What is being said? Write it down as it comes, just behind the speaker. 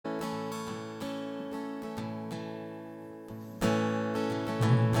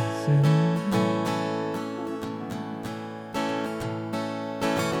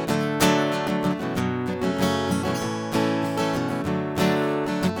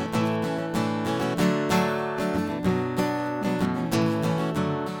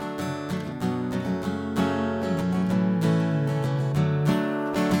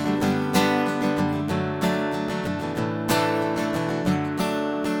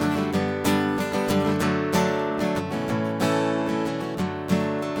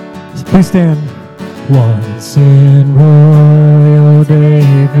Please stand. Once in royal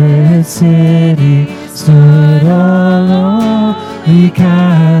David's city stood a lonely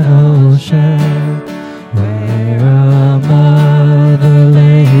cattle shed, where a mother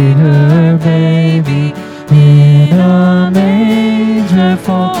laid her baby in a manger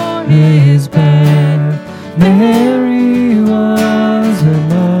for his bed. Mary was her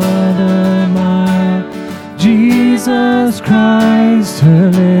mother mild, Jesus Christ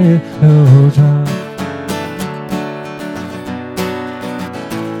her little child.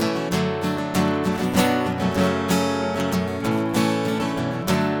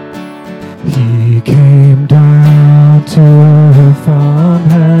 He came down to earth from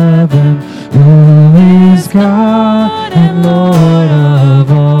heaven, who is God and Lord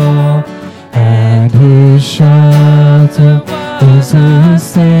of all, and his shelter was a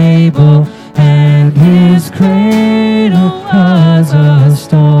stable, and his cradle was a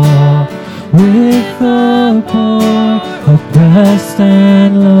stall. With the poor, oppressed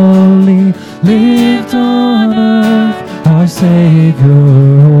and lowly, lived on earth our Savior.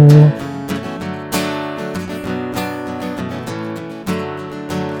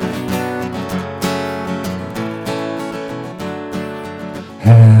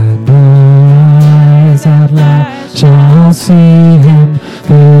 And eyes at last shall see him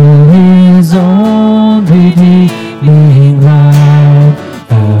through his own redeeming light.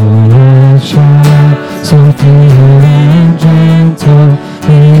 All a child so pure and gentle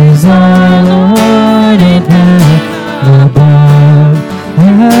is our Lord in heaven above,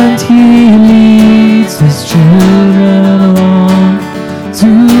 and he leads his children along to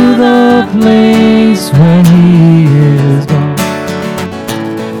the place where he is gone.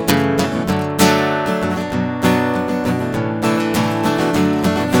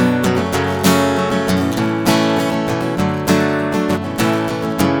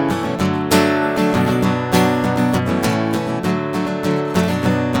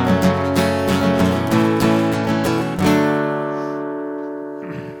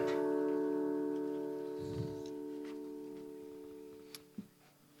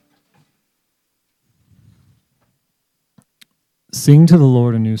 Sing to the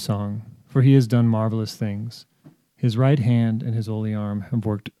Lord a new song, for he has done marvelous things. His right hand and his holy arm have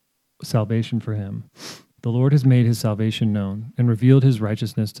worked salvation for him. The Lord has made his salvation known and revealed his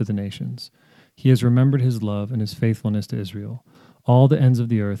righteousness to the nations. He has remembered his love and his faithfulness to Israel. All the ends of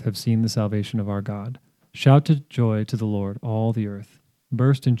the earth have seen the salvation of our God. Shout to joy to the Lord, all the earth.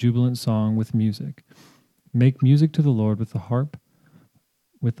 Burst in jubilant song with music. Make music to the Lord with the harp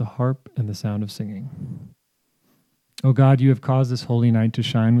and the sound of singing. O God, you have caused this holy night to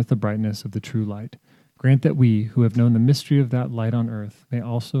shine with the brightness of the true light. Grant that we, who have known the mystery of that light on earth, may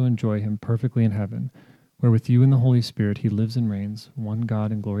also enjoy him perfectly in heaven, where with you and the Holy Spirit he lives and reigns, one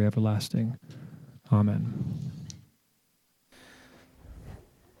God in glory everlasting. Amen.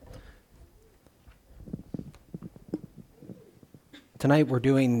 Tonight we're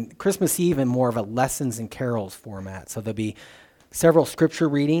doing Christmas Eve in more of a lessons and carols format, so there'll be several scripture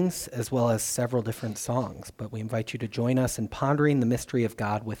readings as well as several different songs, but we invite you to join us in pondering the mystery of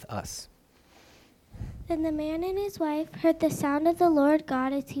God with us. Then the man and his wife heard the sound of the Lord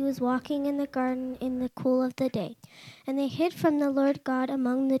God as he was walking in the garden in the cool of the day, and they hid from the Lord God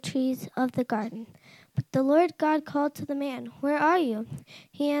among the trees of the garden. But the Lord God called to the man, "Where are you?"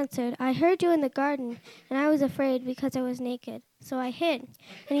 He answered, "I heard you in the garden, and I was afraid because I was naked, so I hid."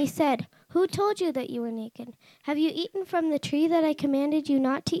 And he said, "Who told you that you were naked? Have you eaten from the tree that I commanded you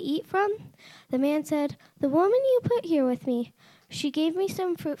not to eat from?" The man said, "The woman you put here with me, she gave me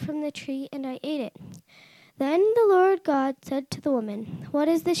some fruit from the tree, and I ate it." Then the Lord God said to the woman, "What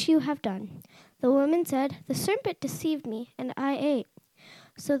is this you have done?" The woman said, "The serpent deceived me, and I ate."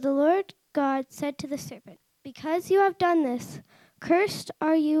 So the Lord God said to the serpent, "Because you have done this, cursed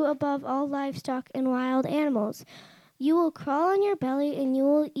are you above all livestock and wild animals. You will crawl on your belly, and you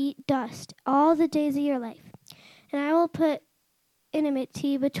will eat dust all the days of your life. And I will put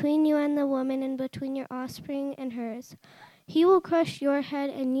enmity between you and the woman, and between your offspring and hers. He will crush your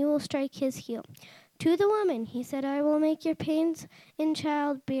head, and you will strike his heel." To the woman he said, "I will make your pains in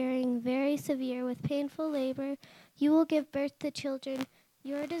childbearing very severe. With painful labor you will give birth to children.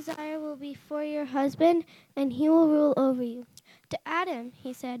 Your desire will be for your husband, and he will rule over you." To Adam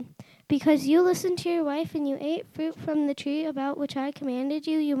he said, "Because you listened to your wife and you ate fruit from the tree about which I commanded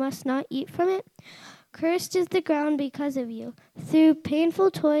you, you must not eat from it. Cursed is the ground because of you. Through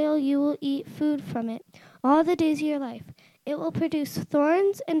painful toil you will eat food from it all the days of your life. It will produce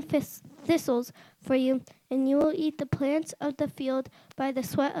thorns and thistles for you, and you will eat the plants of the field by the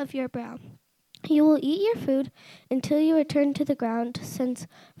sweat of your brow. You will eat your food until you return to the ground, since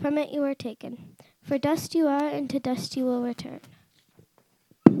from it you are taken. For dust you are, and to dust you will return.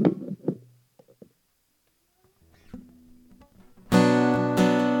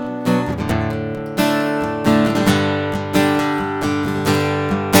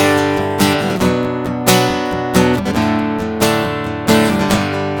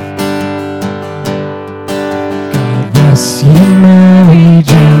 God bless you, merry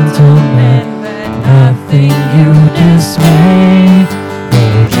gentlemen, nothing you dismay.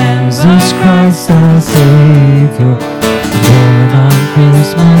 For Jesus Christ our Savior, born on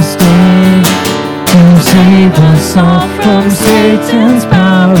Christmas Day, to save us all from Satan's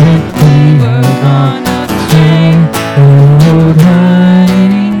power, we are gone astray. Oh,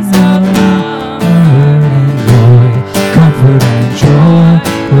 tidings of comfort and joy, comfort and joy.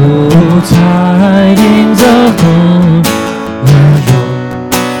 Oh, tidings of comfort and joy.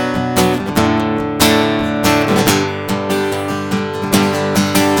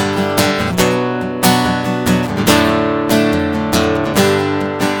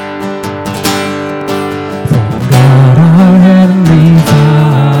 From God our heavenly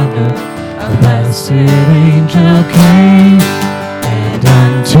Father, a blessed angel came, and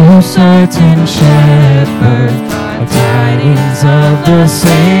unto certain shepherds of tidings of the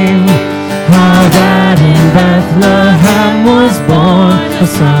same, how that in Bethlehem was born the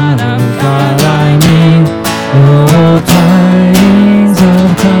Son of God, I mean. Oh, tidings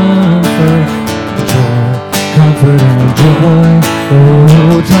of comfort and joy, comfort and joy.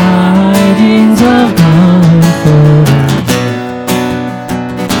 Oh, tidings of comfort and joy.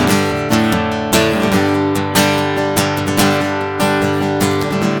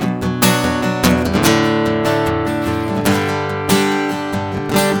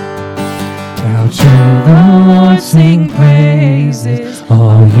 Now to the Lord sing praises,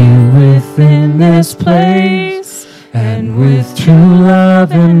 all you within this place, and with true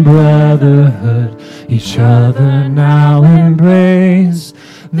love and brotherhood each other now embrace.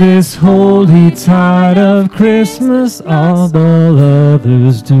 This holy tide of Christmas all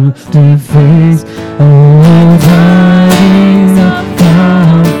others do deface. Oh, tidings of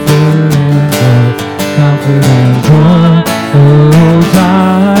comfort and joy, comfort and joy. Oh,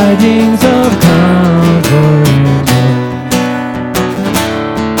 tidings of comfort and joy.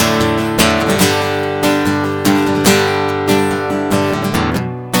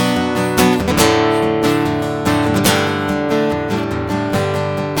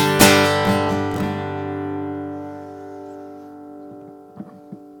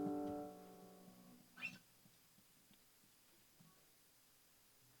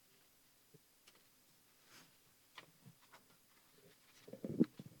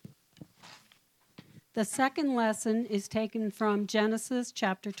 The second lesson is taken from Genesis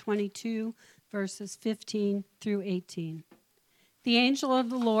chapter 22, verses 15 through 18. The angel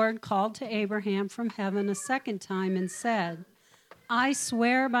of the Lord called to Abraham from heaven a second time and said, I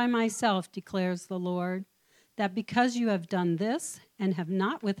swear by myself, declares the Lord, that because you have done this and have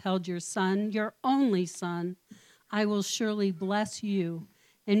not withheld your son, your only son, I will surely bless you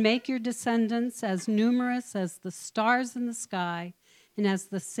and make your descendants as numerous as the stars in the sky and as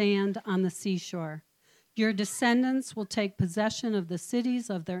the sand on the seashore. Your descendants will take possession of the cities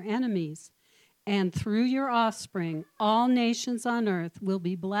of their enemies, and through your offspring, all nations on earth will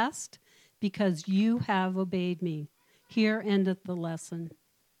be blessed because you have obeyed me. Here endeth the lesson.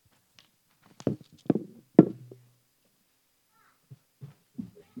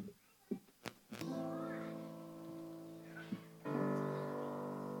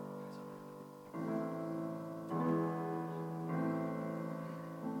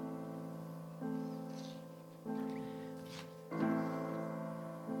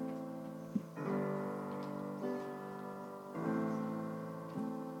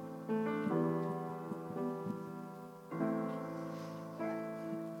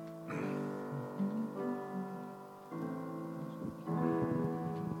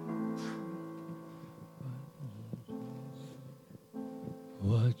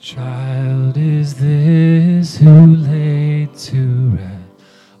 What child is this who laid to rest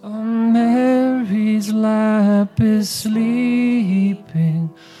on Mary's lap is sleeping,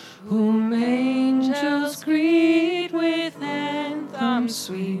 whom angels greet with anthems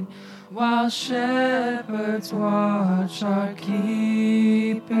sweet, while shepherds watch are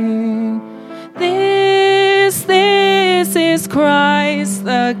keeping? This is Christ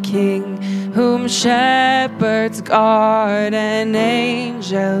the King, whom shepherds guard and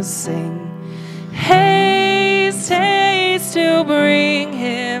angels sing. Haste, haste to bring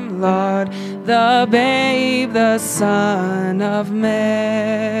him, Lord, the babe, the Son of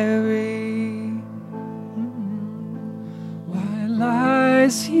Mary.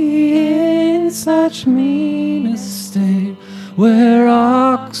 lies he in such mean estate, where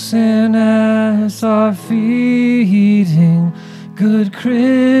ox and ass are feeding? Good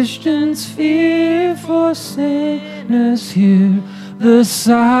Christians fear for sinners here. The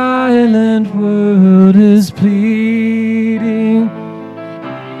silent world is pleading.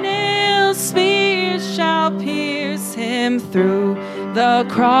 Nail spears shall pierce him through. The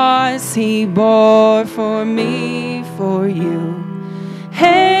cross he bore for me, for you.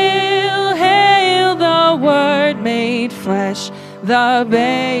 Hail, hail, the Word made flesh, the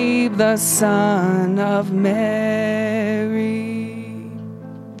babe, the Son of Mary.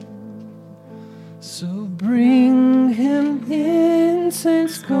 So bring him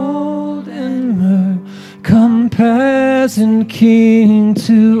incense, gold, and myrrh. Come, peasant king,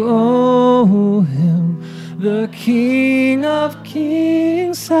 to owe him. The King of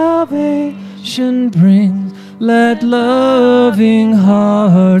kings salvation brings. Let loving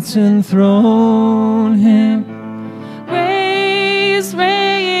hearts enthrone him. Raise,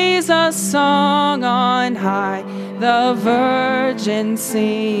 raise a song on high. The Virgin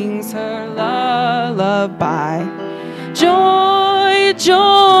sings her lullaby. Joy,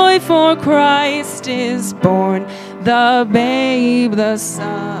 joy, for Christ is born, the babe, the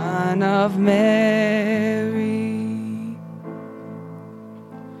Son of Mary.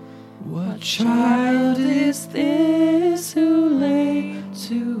 What child is this who lay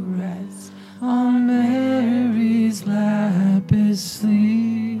to rest on Mary's lap is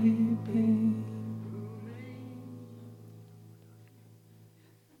sleeping?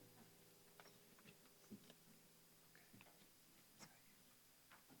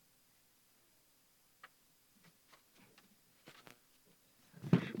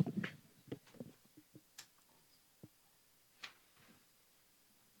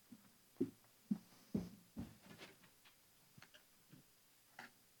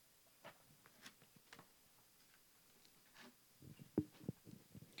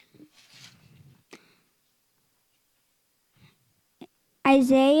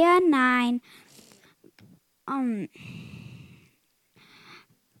 Isaiah 9,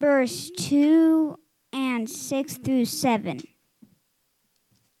 verse 2 and 6 through 7.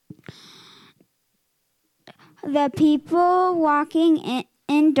 The people walking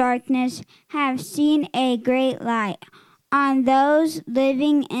in darkness have seen a great light. On those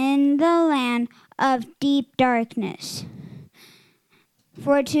living in the land of deep darkness.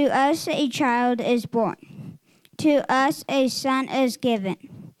 For to us a child is born. To us a son is given,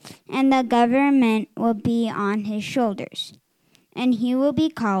 and the government will be on his shoulders. And he will be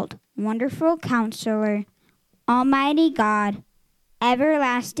called Wonderful Counselor, Almighty God,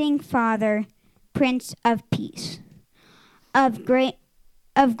 Everlasting Father, Prince of Peace. Of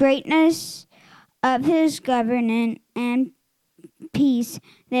greatness of his government and peace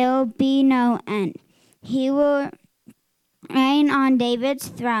there will be no end. He will reign on David's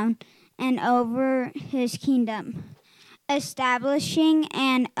throne and over his kingdom, establishing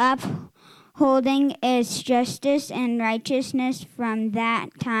and upholding its justice and righteousness from that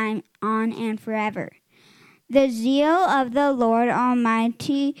time on and forever. The zeal of the Lord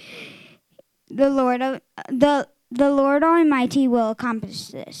Almighty, the Lord Almighty will accomplish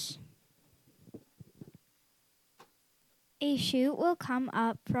this. A shoot will come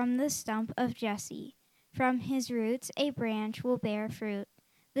up from the stump of Jesse. From his roots a branch will bear fruit.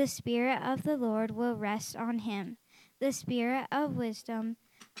 The Spirit of the Lord will rest on him, the Spirit of wisdom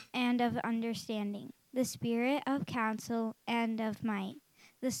and of understanding, the Spirit of counsel and of might,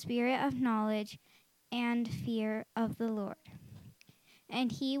 the Spirit of knowledge and fear of the Lord.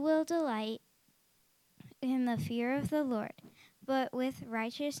 And he will delight in the fear of the Lord. But with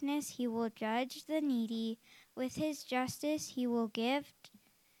righteousness he will judge the needy. With his justice he will give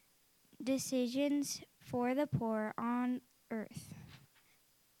decisions for the poor on earth.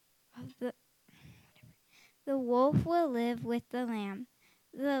 The wolf will live with the lamb.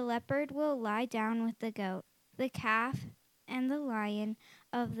 The leopard will lie down with the goat. The calf and the lion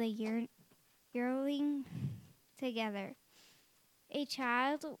of the yearling together. A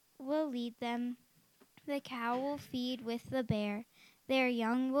child will lead them. The cow will feed with the bear. Their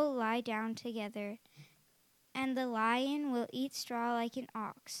young will lie down together. And the lion will eat straw like an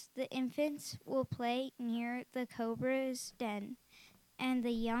ox. The infants will play near the cobra's den. And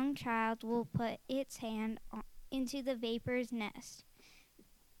the young child will put its hand into the viper's nest.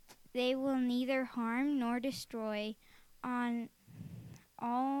 They will neither harm nor destroy on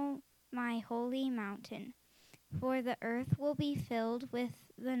all my holy mountain. For the earth will be filled with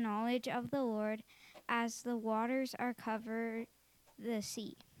the knowledge of the Lord as the waters are covered the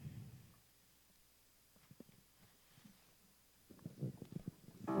sea.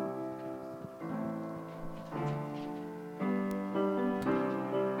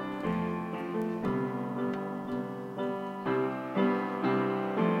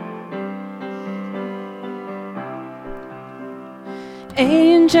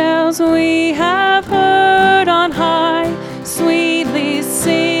 Angels we have heard on high, sweetly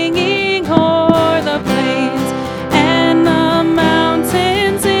singing o'er the plains, and the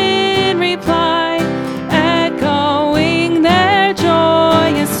mountains in reply, echoing their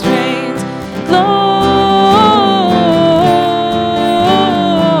joyous strains. Gloria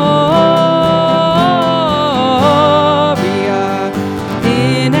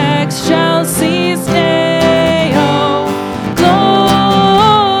in excelsis Deo. Gloria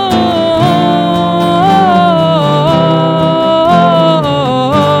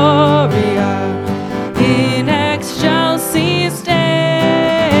in excelsis Deo.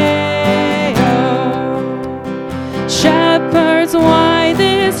 Shepherds, why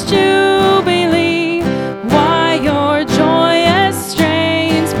this jubilee? Why your joyous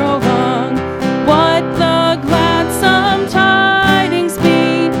strains prolong? What the gladsome tidings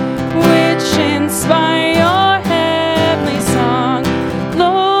be, which inspire your heavenly song?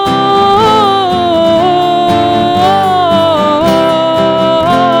 Gloria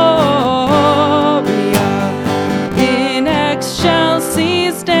in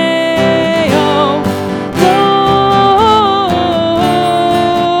excelsis Deo. Gloria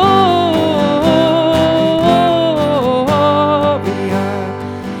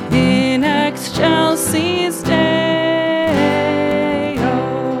in excelsis Deo.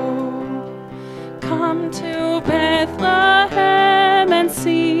 Come to Bethlehem and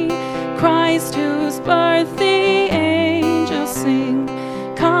see Christ, whose birth the angels sing.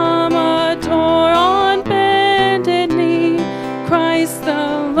 Come adore on bended knee Christ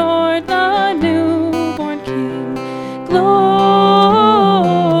the Lord, the newborn King. Gloria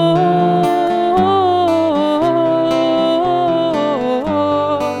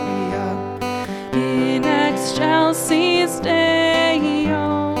in excelsis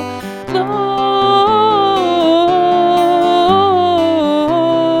Deo. Gloria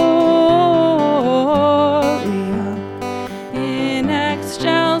in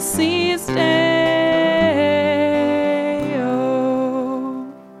excelsis Deo.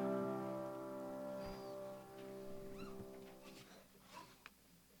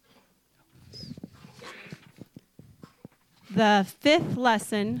 The fifth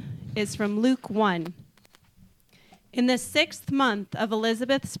lesson is from Luke 1. In the 6th month of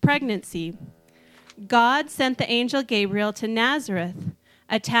Elizabeth's pregnancy, God sent the angel Gabriel to Nazareth,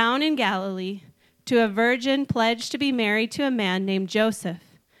 a town in Galilee, to a virgin pledged to be married to a man named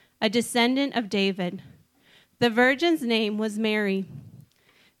Joseph, a descendant of David. The virgin's name was Mary.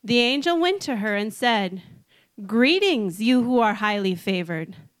 The angel went to her and said, "Greetings, you who are highly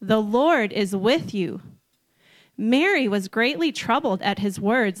favored. The Lord is with you." Mary was greatly troubled at his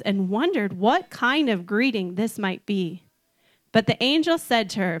words and wondered what kind of greeting this might be. But the angel said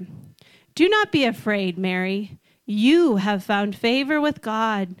to her, "Do not be afraid, Mary. You have found favor with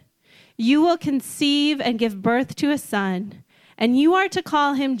God. You will conceive and give birth to a son, and you are to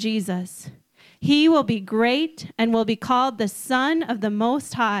call him Jesus. He will be great and will be called the Son of the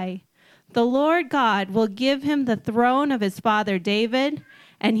Most High. The Lord God will give him the throne of his father David,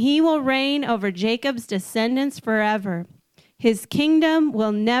 and he will reign over Jacob's descendants forever. His kingdom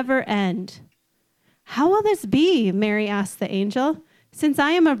will never end." "How will this be?" Mary asked the angel, "since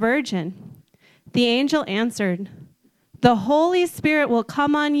I am a virgin?" The angel answered, "The Holy Spirit will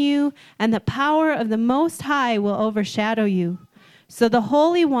come on you, and the power of the Most High will overshadow you. So the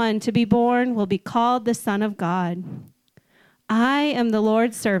Holy One to be born will be called the Son of God." "I am the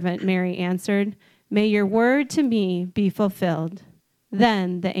Lord's servant," Mary answered. "May your word to me be fulfilled."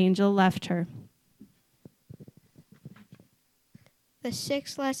 Then the angel left her. The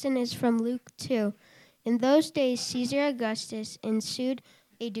sixth lesson is from Luke 2. In those days, Caesar Augustus issued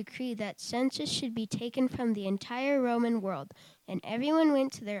a decree that census should be taken from the entire Roman world, and everyone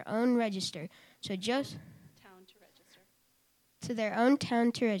went to their own register. So to their own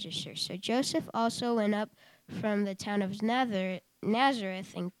town to register. So Joseph also went up from the town of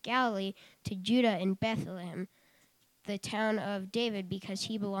Nazareth in Galilee to Judah in Bethlehem, the town of David, because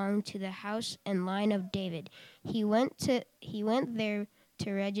he belonged to the house and line of David. He went there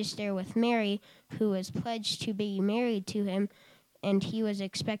to register with Mary, who was pledged to be married to him, and he was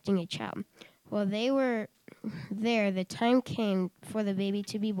expecting a child. While they were there, the time came for the baby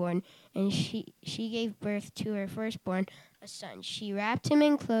to be born, and she gave birth to her firstborn, a son. She wrapped him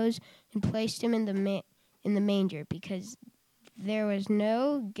in clothes and placed him in the manger, because there was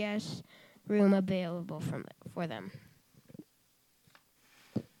no guest room available for them.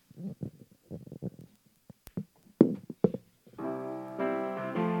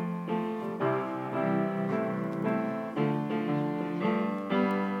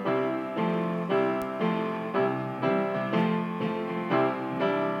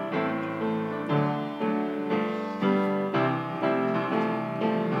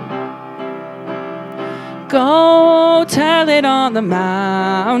 Go tell it on the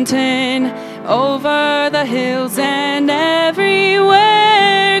mountain, over the hills and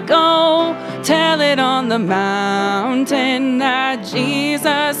everywhere. Go tell it on the mountain that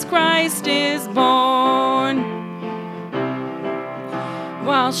Jesus Christ is born.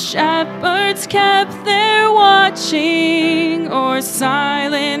 While shepherds kept their watching o'er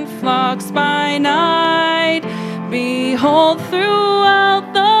silent flocks by night, behold,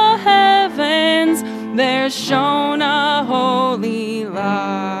 throughout the heavens there shone a holy light.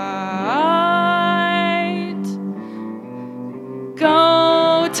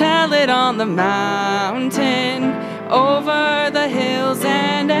 Go tell it on the mountain, over the hills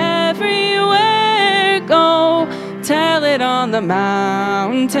and everywhere. Go tell it on the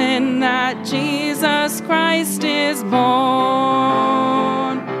mountain that Jesus Christ is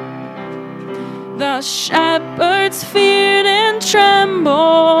born. The shepherds feared and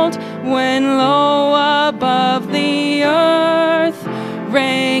trembled when low above the earth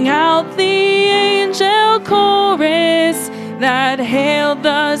rang out the angel chorus that hailed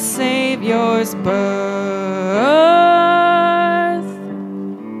the Savior's birth.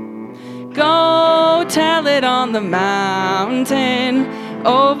 Go tell it on the mountain,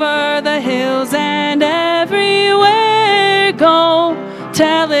 over the hills and everywhere. Go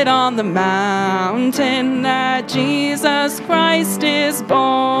tell it on the mountain that Jesus Christ is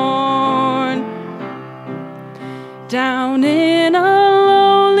born. Down in a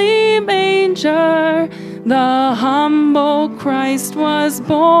lowly manger, the humble Christ was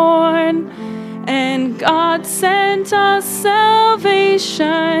born, and God sent us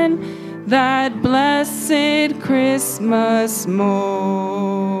salvation that blessed Christmas morn.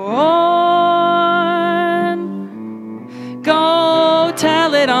 Go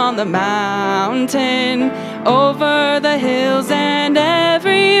tell it on the mountain, over the hills and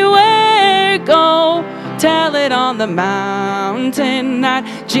everywhere. Go tell it on the mountain that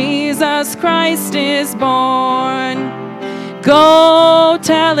Jesus Christ is born. Go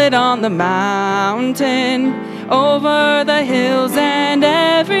tell it on the mountain, over the hills and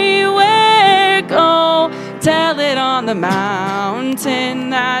everywhere. Go tell it on the mountain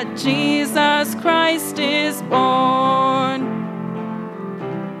that Jesus Christ is born.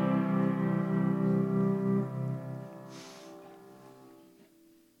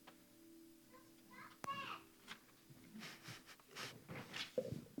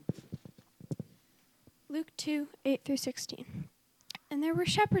 Luke 2, 8-16. And there were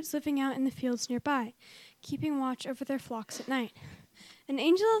shepherds living out in the fields nearby, keeping watch over their flocks at night. An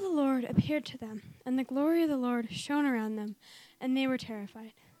angel of the Lord appeared to them, and the glory of the Lord shone around them, and they were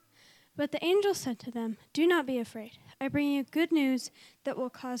terrified. But the angel said to them, "Do not be afraid. I bring you good news that will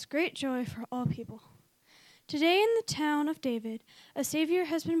cause great joy for all people. Today in the town of David, a Savior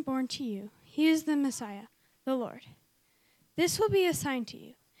has been born to you. He is the Messiah, the Lord. This will be a sign to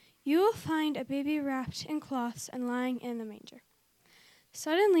you. You will find a baby wrapped in cloths and lying in the manger."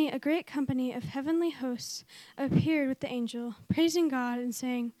 Suddenly a great company of heavenly hosts appeared with the angel, praising God and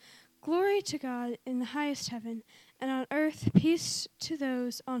saying, "Glory to God in the highest heaven, and on earth peace to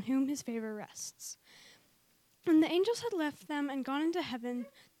those on whom his favor rests." When the angels had left them and gone into heaven,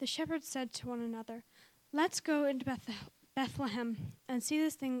 the shepherds said to one another, "Let's go into Bethlehem and see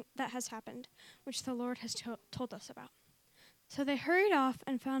this thing that has happened, which the Lord has told us about." So they hurried off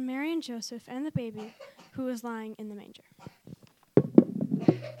and found Mary and Joseph and the baby, who was lying in the manger.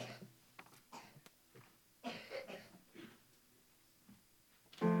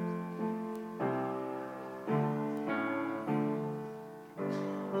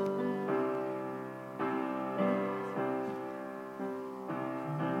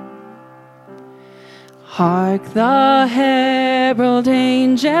 Hark the herald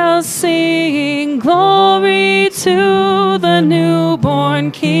angels sing, glory to the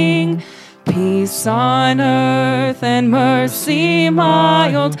newborn King. Peace on earth and mercy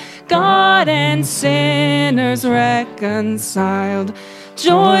mild, God and sinners reconciled.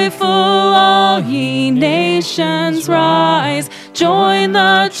 Joyful all ye nations rise, join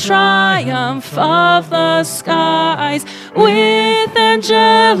the triumph of the skies. With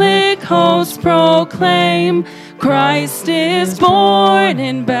angelic hosts proclaim, Christ is born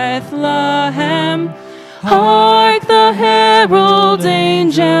in Bethlehem. Hark the herald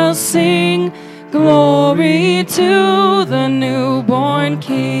angels sing, glory to the newborn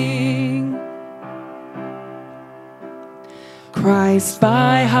King. Christ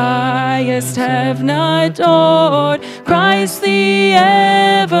by highest heaven adored, Christ the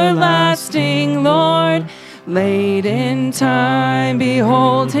everlasting Lord. Late in time,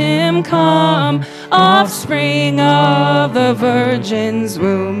 behold him come, offspring of the Virgin's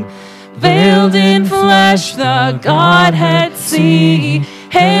womb. veiled in flesh, the Godhead see.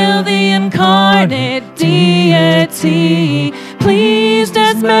 Hail the incarnate deity, pleased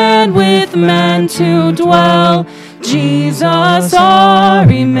as man with man to dwell. Jesus our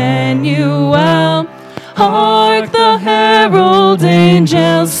Emmanuel. Hark the herald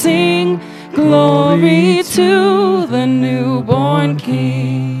angels sing, glory to the newborn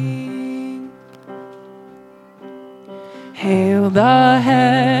King. Hail the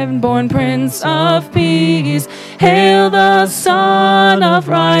heaven-born Prince of Peace, hail the Son of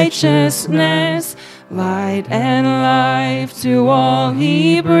Righteousness. Light and life to all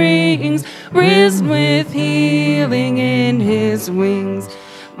he brings, risen with healing in his wings.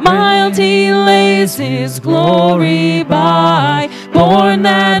 Mild he lays his glory by, born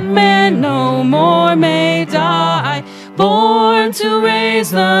that man no more may die. Born to raise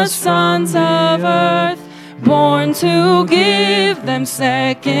the sons of earth, born to give them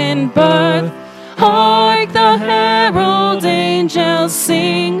second birth. Hark the herald angels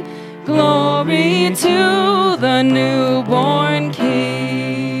sing, glory to the newborn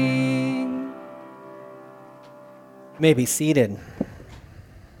King. You may be seated.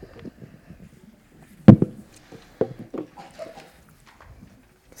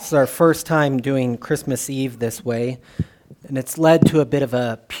 This is our first time doing Christmas Eve this way, and it's led to a bit of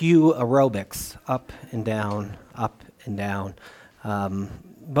a pew aerobics, up and down, up and down.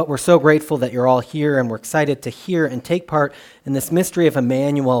 But we're so grateful that you're all here, and we're excited to hear and take part in this mystery of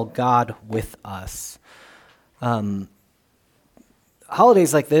Emmanuel, God with us. Holidays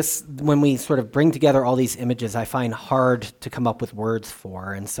like this, when we sort of bring together all these images, I find hard to come up with words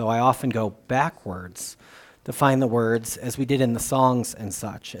for, and so I often go backwards to find the words, as we did in the songs and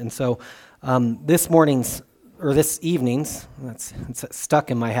such. And so this evening's, it's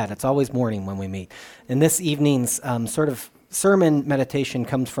stuck in my head, it's always morning when we meet, and this evening's sort of sermon meditation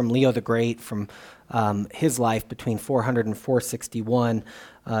comes from Leo the Great, from his life between 400 and 461,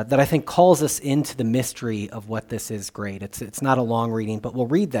 that I think calls us into the mystery of what this is great. It's not a long reading, but we'll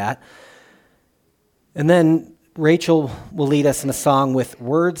read that. And then Rachel will lead us in a song with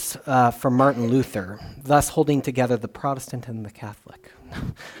words from Martin Luther, thus holding together the Protestant and the Catholic.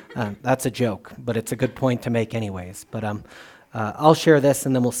 That's a joke, but it's a good point to make anyways. But I'll share this,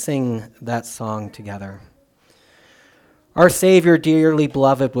 and then we'll sing that song together. Our Savior, dearly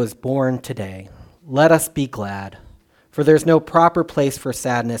beloved, was born today. Let us be glad, for there's no proper place for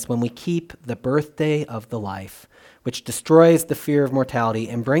sadness when we keep the birthday of the life, which destroys the fear of mortality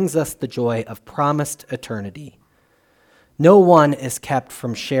and brings us the joy of promised eternity. No one is kept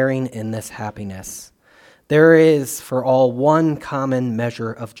from sharing in this happiness. There is for all one common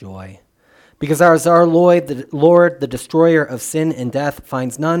measure of joy. Because as our Lord, the destroyer of sin and death,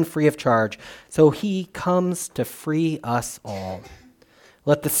 finds none free of charge, so he comes to free us all.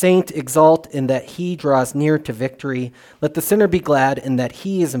 Let the saint exult in that he draws near to victory. Let the sinner be glad in that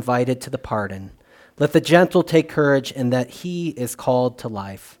he is invited to the pardon. Let the gentle take courage in that he is called to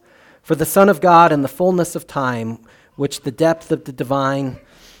life. For the Son of God in the fullness of time, which the depth of the divine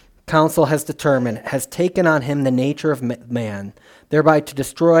counsel has determined, has taken on him the nature of man, thereby to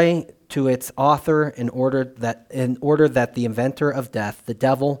destroy to its author in order that the inventor of death, the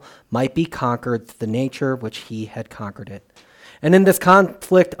devil, might be conquered through the nature which he had conquered it. And in this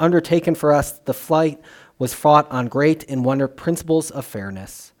conflict undertaken for us, the fight was fought on great and wonderful principles of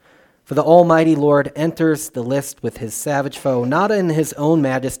fairness. For the Almighty Lord enters the list with his savage foe, not in his own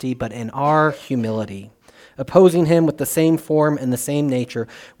majesty, but in our humility, opposing him with the same form and the same nature,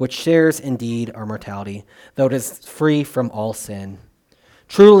 which shares indeed our mortality, though it is free from all sin.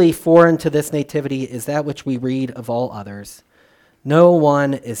 Truly foreign to this nativity is that which we read of all others. No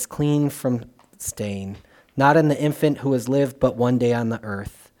one is clean from stain, not in the infant who has lived but one day on the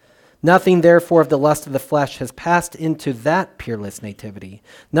earth. Nothing, therefore, of the lust of the flesh has passed into that peerless nativity.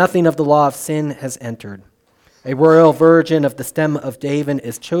 Nothing of the law of sin has entered. A royal virgin of the stem of David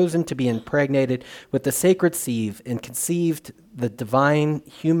is chosen to be impregnated with the sacred seed and conceived the divine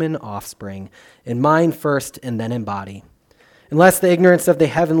human offspring, in mind first and then in body. Unless the ignorance of the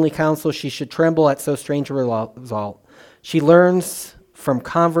heavenly counsel she should tremble at so strange a result. She learns from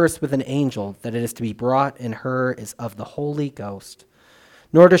converse with an angel that it is to be brought in her is of the Holy Ghost.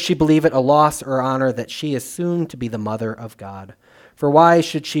 Nor does she believe it a loss or honor that she is soon to be the mother of God. For why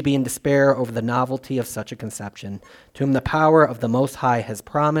should she be in despair over the novelty of such a conception, to whom the power of the Most High has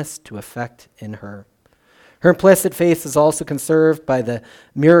promised to effect in her? Her implicit faith is also conserved by the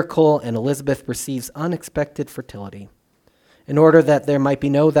miracle, and Elizabeth receives unexpected fertility, in order that there might be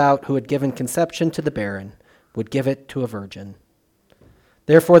no doubt who had given conception to the barren would give it to a virgin.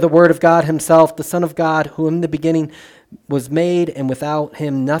 Therefore the Word of God himself, the Son of God, who in the beginning was made, and without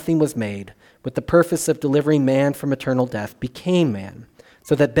him nothing was made, with the purpose of delivering man from eternal death, became man,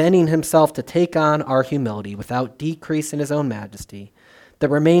 so that bending himself to take on our humility without decrease in his own majesty, that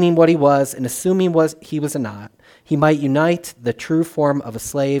remaining what he was and assuming he was not, he might unite the true form of a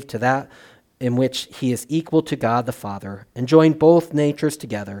slave to that in which he is equal to God the Father, and join both natures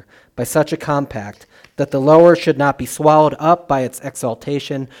together by such a compact that the lower should not be swallowed up by its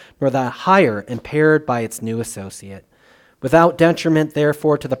exaltation, nor the higher impaired by its new associate, without detriment,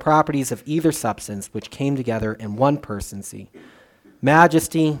 therefore, to the properties of either substance, which came together in one personcy.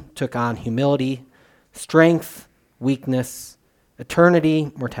 Majesty took on humility, strength, weakness,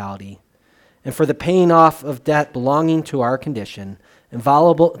 eternity, mortality. And for the paying off of debt belonging to our condition,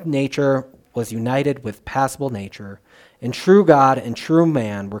 inviolable nature was united with passible nature, and true God and true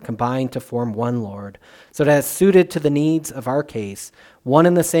man were combined to form one Lord, so that as suited to the needs of our case, one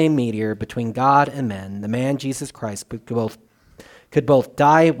and the same mediator between God and men, the man Jesus Christ, could both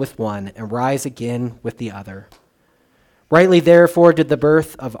die with one and rise again with the other. Rightly, therefore, did the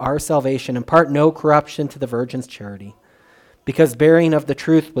birth of our salvation impart no corruption to the Virgin's charity, because bearing of the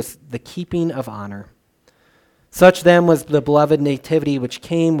truth was the keeping of honor. Such then was the beloved nativity which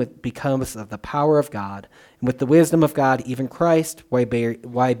came because of the power of God, and with the wisdom of God, even Christ, why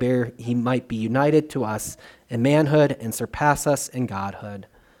bear he might be united to us in manhood and surpass us in godhood.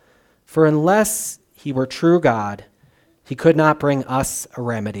 For unless he were true God, he could not bring us a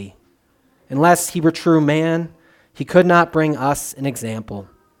remedy. Unless he were true man, he could not bring us an example.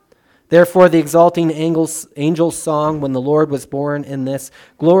 Therefore, the exalting angel's song when the Lord was born in this,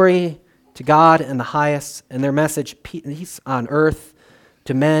 glory to God in the highest, and their message, peace on earth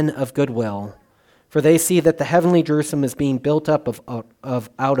to men of good will. For they see that the heavenly Jerusalem is being built up out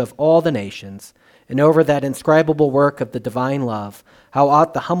of all the nations, and over that inscribable work of the divine love, how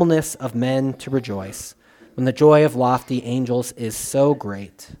ought the humbleness of men to rejoice, when the joy of lofty angels is so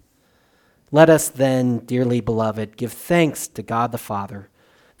great. Let us then, dearly beloved, give thanks to God the Father,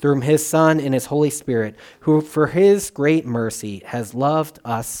 through his Son and his Holy Spirit, who for his great mercy has loved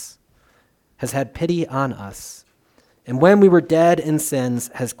us, has had pity on us, and when we were dead in sins,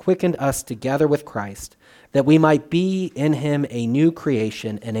 has quickened us together with Christ, that we might be in him a new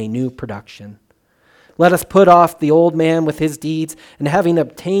creation and a new production. Let us put off the old man with his deeds, and having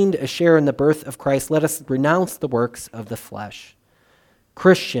obtained a share in the birth of Christ, let us renounce the works of the flesh.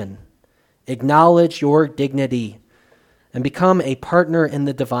 Christian, acknowledge your dignity and become a partner in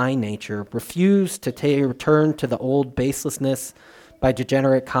the divine nature. Refuse to return to the old baselessness by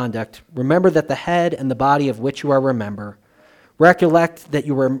degenerate conduct. Remember that the head and the body of which you are a member. Recollect that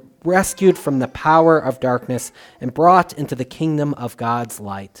you were rescued from the power of darkness and brought into the kingdom of God's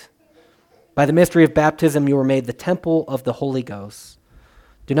light. By the mystery of baptism, you were made the temple of the Holy Ghost.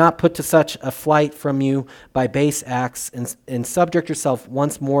 Do not put to such a flight from you by base acts, and subject yourself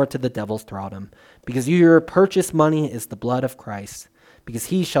once more to the devil's thraldom, because your purchased money is the blood of Christ, because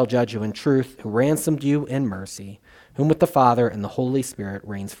he shall judge you in truth, who ransomed you in mercy, whom with the Father and the Holy Spirit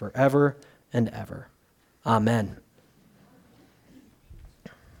reigns forever and ever. Amen.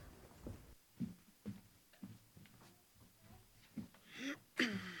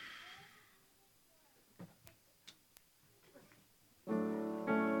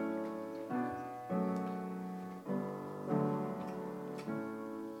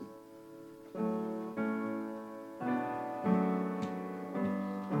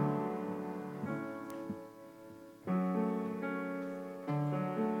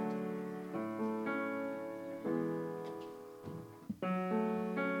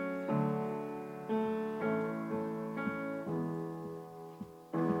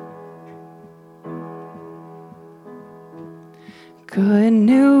 Good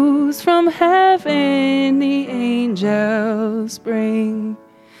news from heaven the angels bring,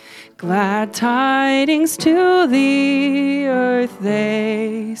 glad tidings to the earth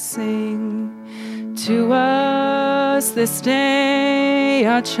they sing. To us this day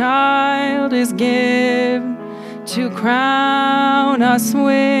a child is given, to crown us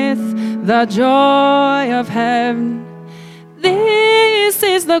with the joy of heaven. This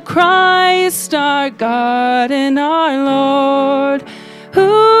is the Christ, our God and our Lord,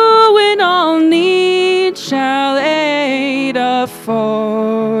 who in all need shall aid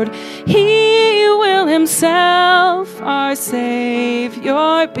afford. He will himself our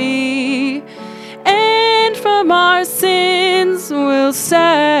Savior be, and from our sins will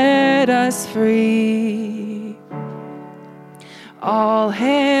set us free. All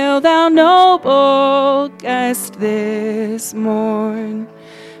hail, thou noble guest this morn,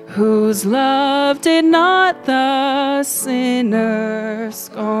 whose love did not the sinner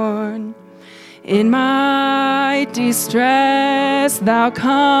scorn. In my distress, thou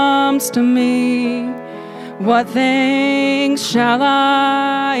comest to me. What thanks shall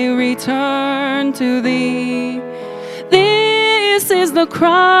I return to thee? This is the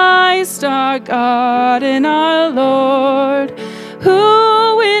Christ, our God and our Lord,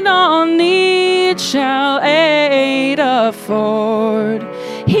 who in all need shall aid afford.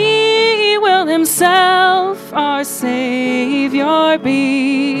 He will himself our Savior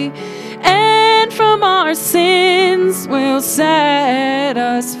be, and from our sins will set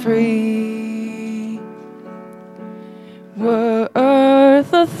us free. Were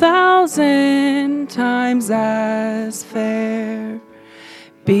earth 1,000 times as fair,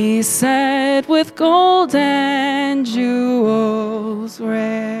 beset with gold and jewels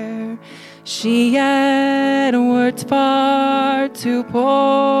rare, she yet were far too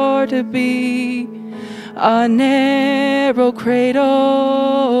poor to be a narrow cradle,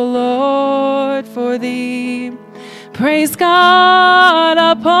 Lord, for thee. Praise God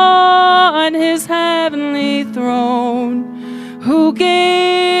upon his heavenly throne, who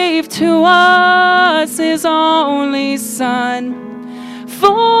gave to us his only Son.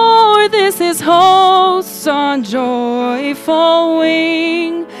 For this his hosts on joyful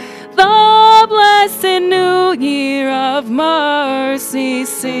wing the blessed new year of mercy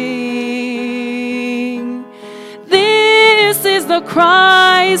sing. This is the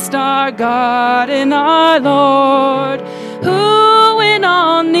Christ, our God and our Lord, who in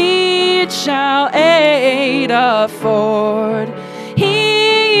all need shall aid afford.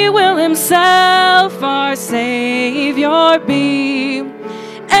 He will himself our Savior be,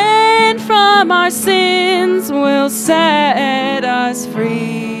 and from our sins will set us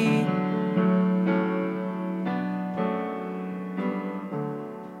free.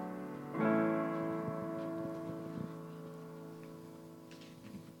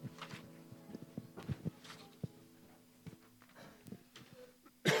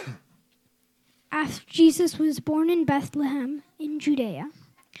 After Jesus was born in Bethlehem in Judea,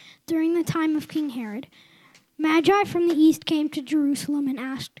 during the time of King Herod, Magi from the east came to Jerusalem and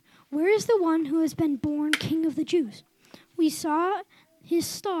asked, "Where is the one who has been born King of the Jews? We saw his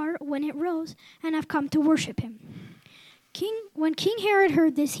star when it rose and have come to worship him." When King Herod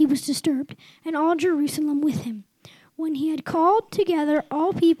heard this, he was disturbed, and all Jerusalem with him. When he had called together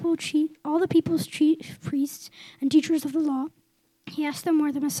all the people's chief priests and teachers of the law, he asked them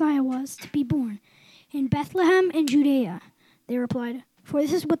where the Messiah was to be born. "In Bethlehem in Judea," they replied, "for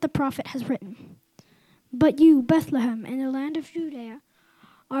this is what the prophet has written. But you, Bethlehem, in the land of Judea,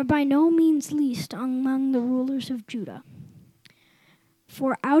 are by no means least among the rulers of Judah.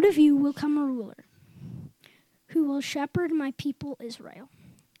 For out of you will come a ruler, who will shepherd my people Israel."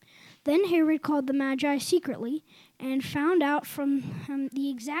 Then Herod called the Magi secretly and found out from him the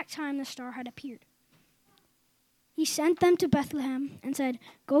exact time the star had appeared. He sent them to Bethlehem and said,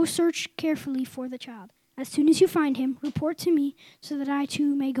 "Go search carefully for the child. As soon as you find him, report to me so that I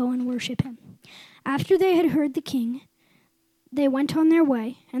too may go and worship him." After they had heard the king, they went on their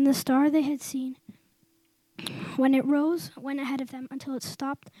way, and the star they had seen, when it rose, went ahead of them until it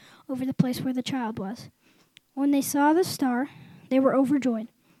stopped over the place where the child was. When they saw the star, they were overjoyed.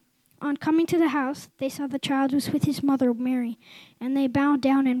 On coming to the house, they saw the child was with his mother Mary, and they bowed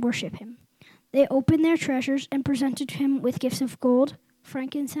down and worshipped him. They opened their treasures and presented him with gifts of gold,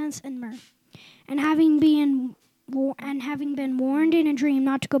 frankincense, and myrrh. And having been warned in a dream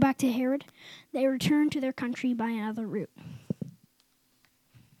not to go back to Herod, they returned to their country by another route.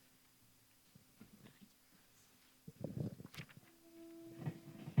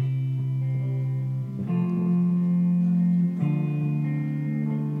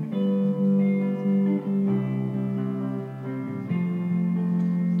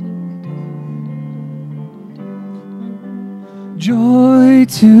 Joy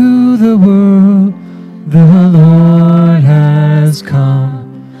to the world, the Lord has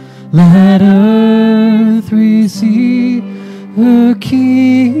come. Let earth receive her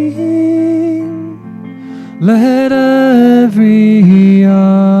King. Let every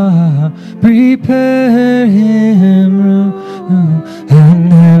heart prepare him room,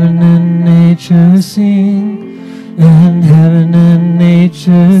 and heaven and nature sing, and heaven and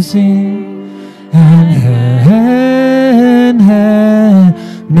nature sing, and heaven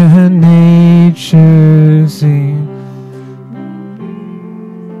and nature sing.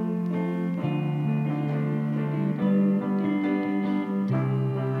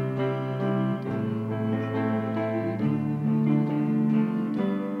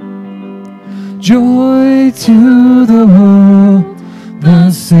 Joy to the world,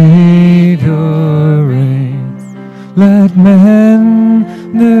 the Savior reigns. Let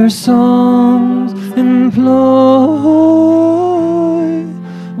men their song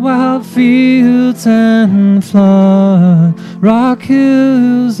floods and flood, rock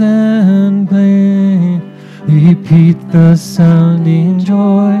hills and plain. Repeat the sounding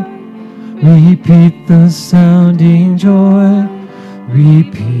joy. Repeat the sounding joy.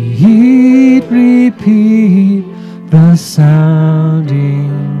 Repeat, repeat the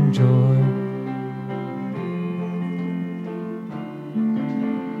sounding joy.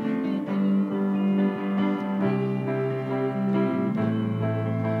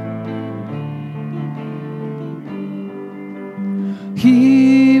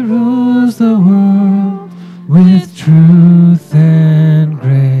 He rules the world with truth and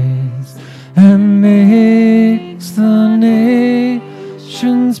grace, and makes the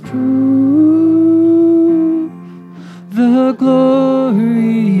nations prove the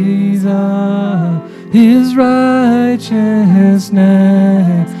glories of his righteousness,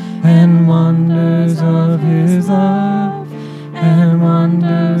 and wonders of his love, and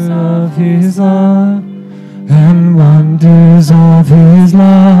wonders of his love, and wonders of his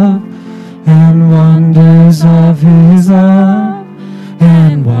love, and wonders of his love,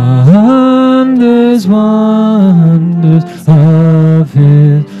 and wonders, wonders of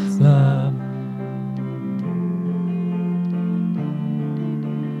his love.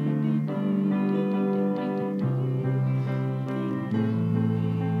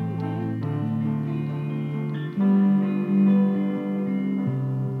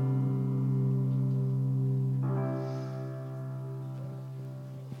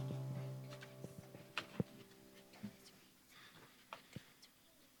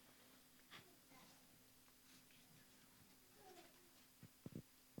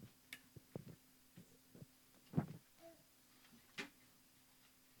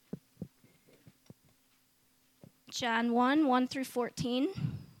 John 1 through 14.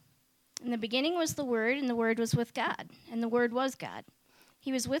 In the beginning was the Word, and the Word was with God, and the Word was God.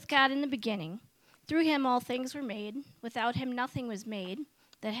 He was with God in the beginning. Through him all things were made. Without him nothing was made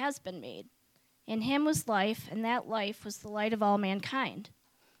that has been made. In him was life, and that life was the light of all mankind.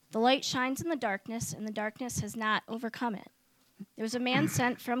 The light shines in the darkness, and the darkness has not overcome it. There was a man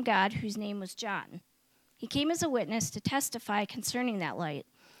sent from God whose name was John. He came as a witness to testify concerning that light,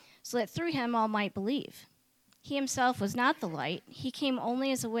 so that through him all might believe. He himself was not the light. He came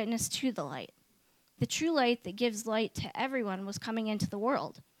only as a witness to the light. The true light that gives light to everyone was coming into the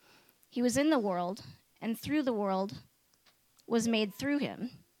world. He was in the world, and through the world was made through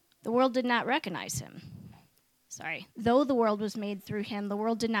him. The world did not recognize him. Though the world was made through him, the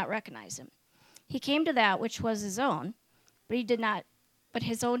world did not recognize him. He came to that which was his own, but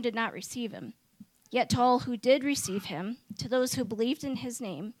his own did not receive him. Yet to all who did receive him, to those who believed in his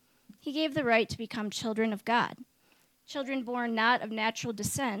name, he gave the right to become children of God, children born not of natural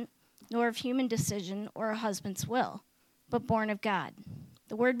descent, nor of human decision or a husband's will, but born of God.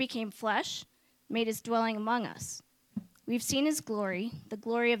 The Word became flesh, made his dwelling among us. We've seen his glory, the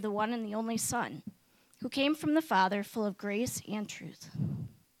glory of the one and the only Son, who came from the Father, full of grace and truth.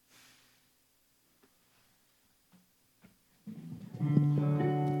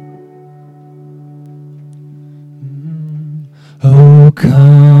 Oh,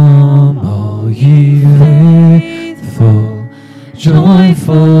 come, all ye faithful,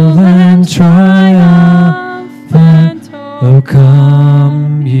 joyful and triumphant. Oh,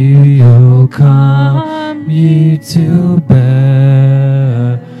 come ye to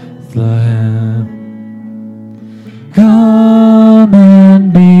Bethlehem. Come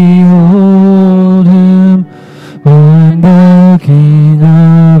and behold him, born the King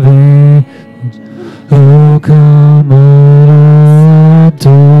of ages. Oh, come, let us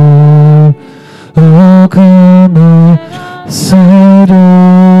adore. Oh, come, let us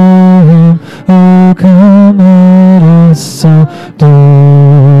adore him. Oh, come, let us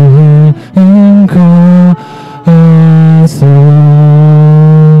adore him in Christ the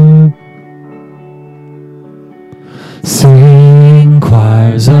Lord. Sing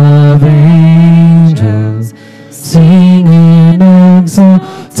choirs of angels, sing in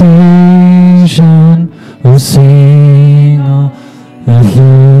exaltation. Oh, sing all that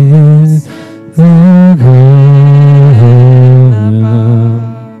he is the great love.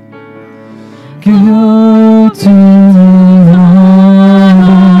 Go to the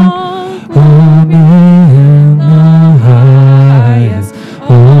Lord, oh, in the highest.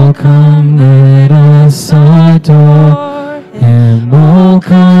 Oh, come, let us adore him. Oh,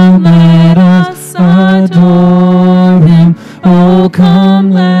 come, let us adore him. Oh,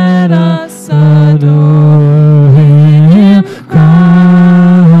 come, let us adore him.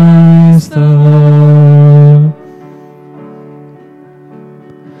 Christ the Lord.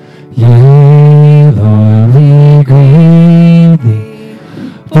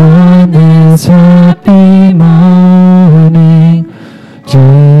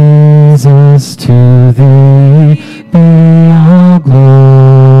 Jesus, to thee be all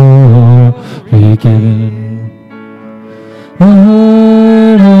glory given.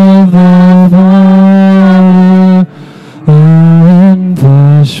 Lord of the Father, in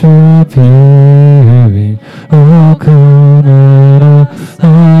flesh appearing, oh come let us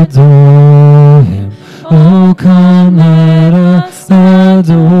adore him. Oh come let us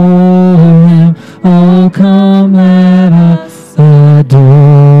adore him. Oh come let us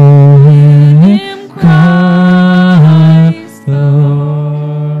adore him, Christ the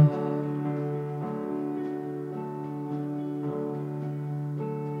Lord.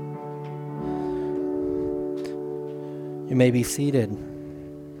 You may be seated.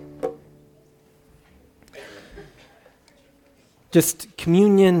 Just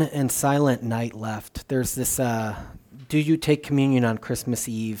communion and silent night left. There's this, do you take communion on Christmas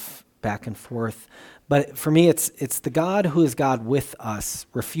Eve, back and forth. But for me, it's the God who is God with us,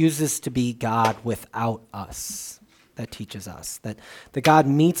 refuses to be God without us. That teaches us that God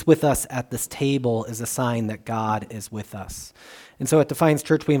meets with us at this table is a sign that God is with us. And so at Defiance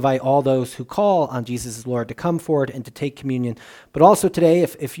Church, we invite all those who call on Jesus as Lord to come forward and to take communion. But also today,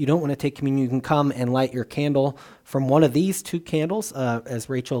 if you don't want to take communion, you can come and light your candle from one of these two candles, as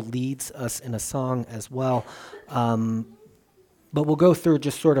Rachel leads us in a song as well. But we'll go through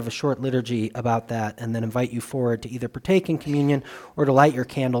just sort of a short liturgy about that and then invite you forward to either partake in communion or to light your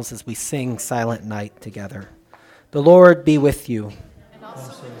candles as we sing Silent Night together. The Lord be with you. And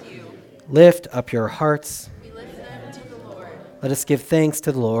also with you. Lift up your hearts. We lift them to the Lord. Let us give thanks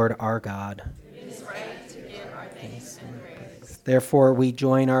to the Lord our God. It is right to give our thanks and praise. Therefore we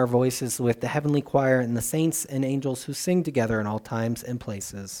join our voices with the heavenly choir and the saints and angels who sing together in all times and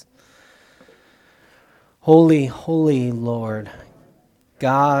places. Holy, holy Lord,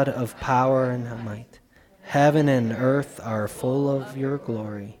 God of power and might, heaven and earth are full of your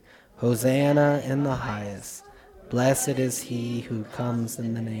glory. Hosanna in the highest. Blessed is he who comes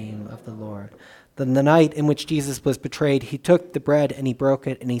in the name of the Lord. Then the night in which Jesus was betrayed, he took the bread and he broke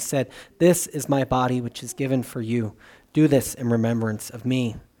it and he said, "This is my body which is given for you. Do this in remembrance of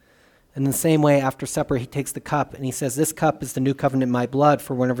me." In the same way, after supper, he takes the cup and he says, "This cup is the new covenant in my blood,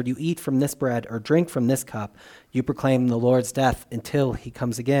 for whenever you eat from this bread or drink from this cup, you proclaim the Lord's death until he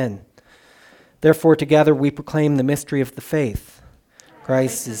comes again." Therefore, together we proclaim the mystery of the faith.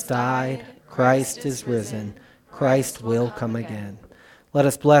 Christ is died, Christ is risen, Christ will come again. Let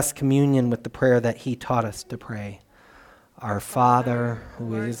us bless communion with the prayer that he taught us to pray. Our Father,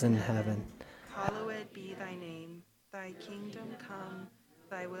 who is in heaven, hallowed be thy name. Thy kingdom come,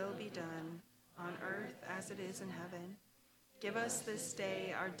 thy will be done, on earth as it is in heaven. Give us this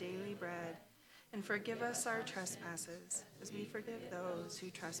day our daily bread, and forgive us our trespasses, as we forgive those who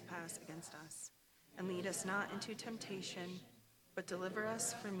trespass against us. And lead us not into temptation, but deliver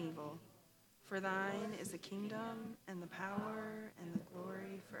us from evil. For thine is the kingdom, and the power, and the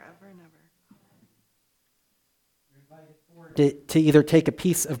glory forever and ever. To either take a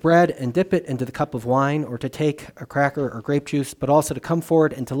piece of bread and dip it into the cup of wine, or to take a cracker or grape juice, but also to come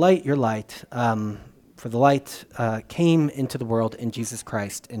forward and to light your light. For the light came into the world in Jesus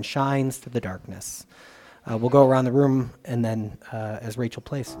Christ and shines through the darkness. We'll go around the room and then as Rachel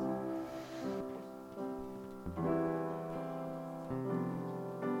plays.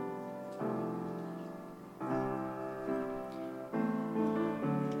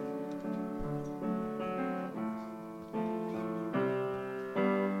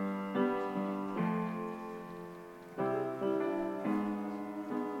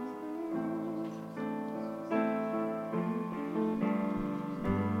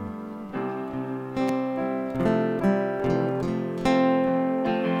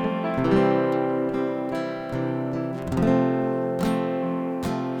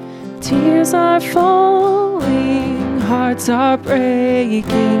 Tears are falling, hearts are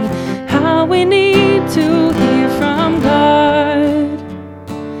breaking. How we need to hear from God.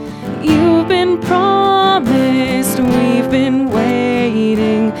 You've been promised, we've been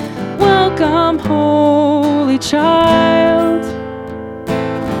waiting. Welcome, Holy Child.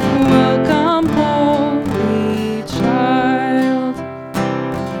 Welcome, Holy Child.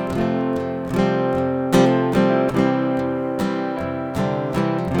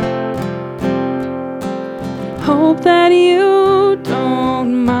 Hope that you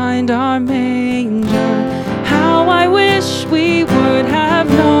don't mind our manger. How I wish we would have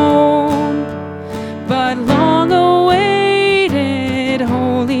known, but long awaited,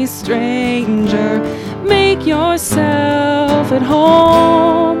 holy stranger, make yourself at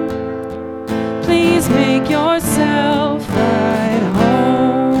home. Please make yourself at home.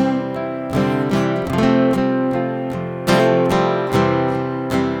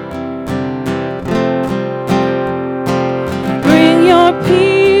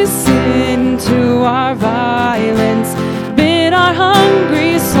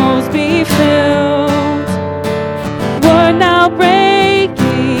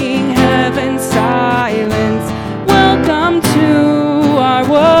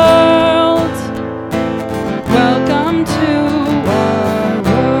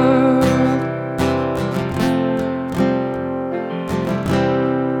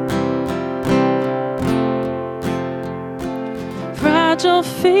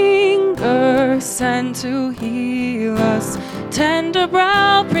 little finger sent to heal us, tender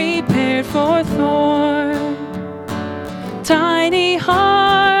brow prepared for thorn, tiny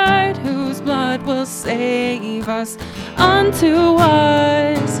heart whose blood will save us, unto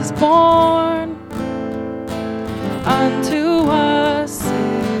us is born, unto us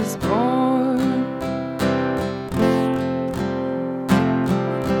is born.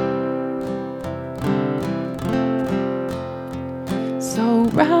 So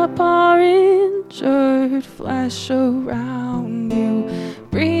wrap our injured flesh around you,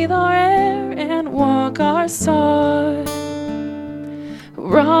 breathe our air and walk our sod,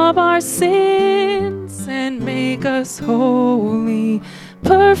 rob our sins and make us holy,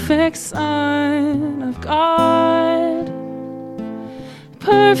 perfect Son of God,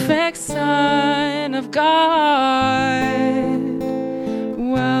 perfect Son of God.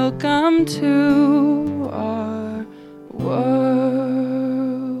 Welcome to our world.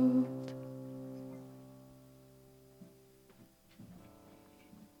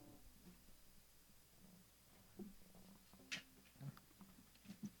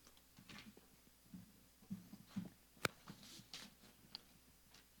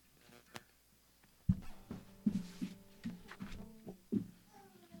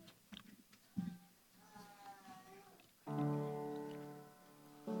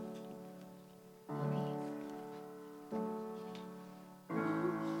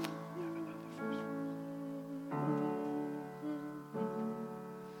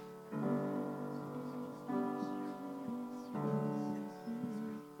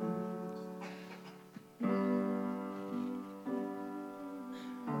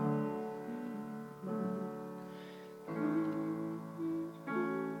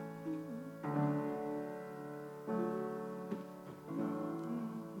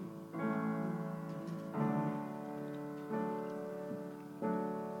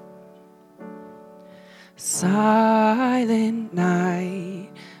 Silent night,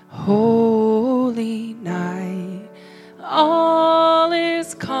 holy night, all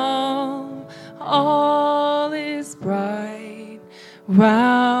is calm, all is bright,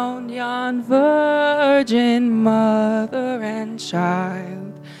 round yon virgin mother and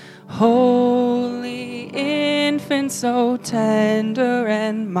child, holy infant so tender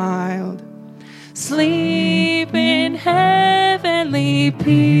and mild, sleep in heavenly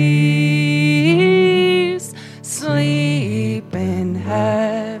peace, sleep in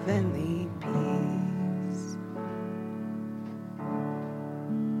heavenly peace.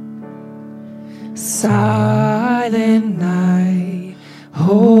 Silent night,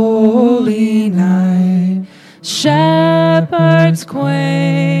 holy night, shepherds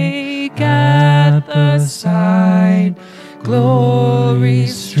quake at the sight, glory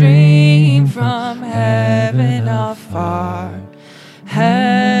stream from heaven afar,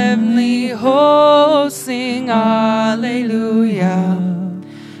 heavenly hosts sing Alleluia.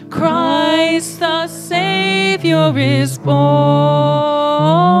 Christ the Savior is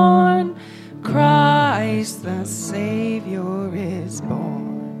born, Christ the Savior is born.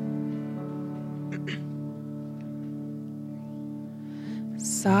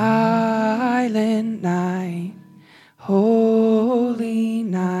 Silent night, holy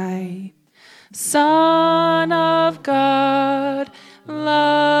night, Son of God,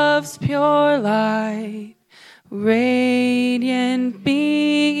 love's pure light, radiant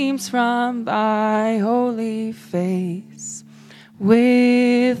beams from thy holy face,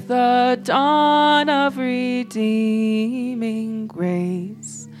 with the dawn of redeeming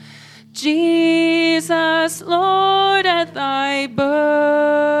grace. Jesus, Lord, at thy birth,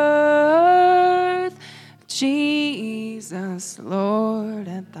 Jesus, Lord,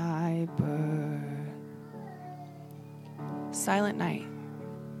 at thy birth. Silent night,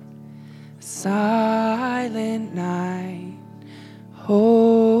 silent night,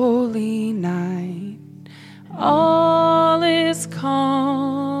 holy night, all is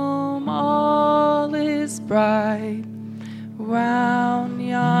calm, all is bright, round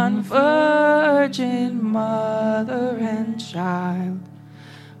yon virgin mother and child,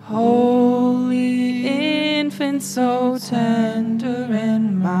 holy infant so tender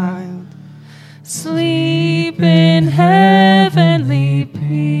and mild, sleep in heavenly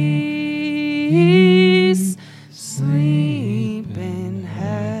peace, sleep in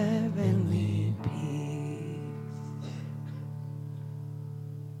heavenly peace.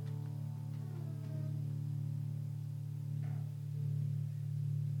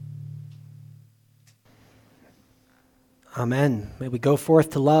 Amen. May we go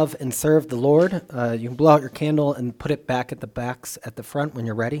forth to love and serve the Lord. You can blow out your candle and put it back at the backs at the front when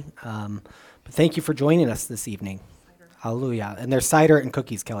you're ready. But thank you for joining us this evening. Hallelujah. And there's cider and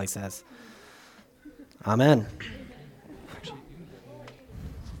cookies, Kelly says. Amen.